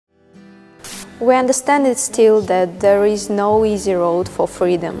We understand it still that there is no easy road for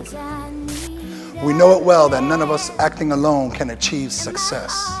freedom. We know it well that none of us acting alone can achieve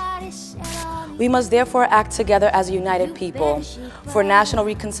success. We must therefore act together as a united people for national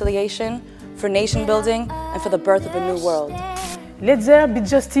reconciliation, for nation building, and for the birth of a new world. Let there be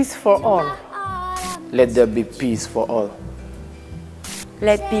justice for all. Let there be peace for all.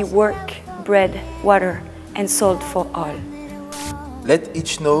 Let be work, bread, water, and salt for all. Let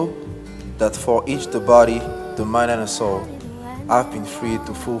each know that for each the body, the mind and the soul have been free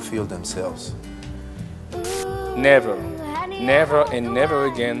to fulfill themselves. Never, never and never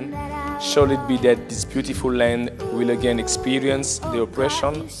again shall it be that this beautiful land will again experience the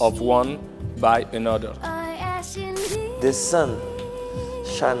oppression of one by another. The sun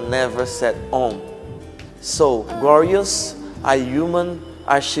shall never set on. So glorious a human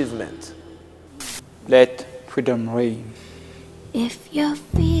achievement. Let freedom reign. If you're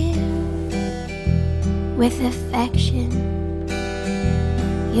filled with affection,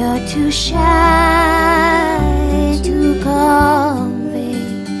 you're too shy to convey.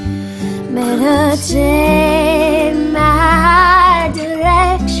 Meditate my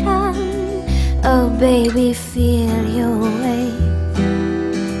direction. Oh baby, feel your way.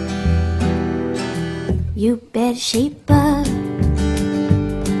 You better shape up,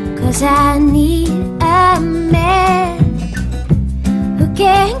 'cause I need a man who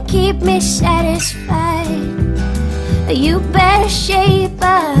can keep me satisfied. You better shape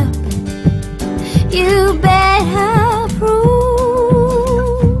up, you better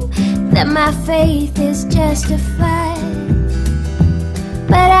prove that my faith is justified.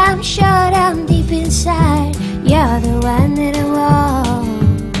 But I'm sure down deep inside, you're the one that I want.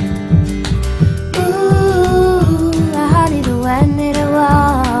 Ooh, honey, the one that I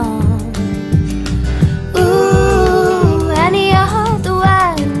want. Ooh, honey, you're the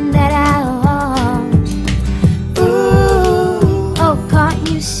one that I want. Ooh, oh, can't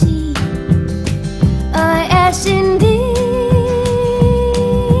you see?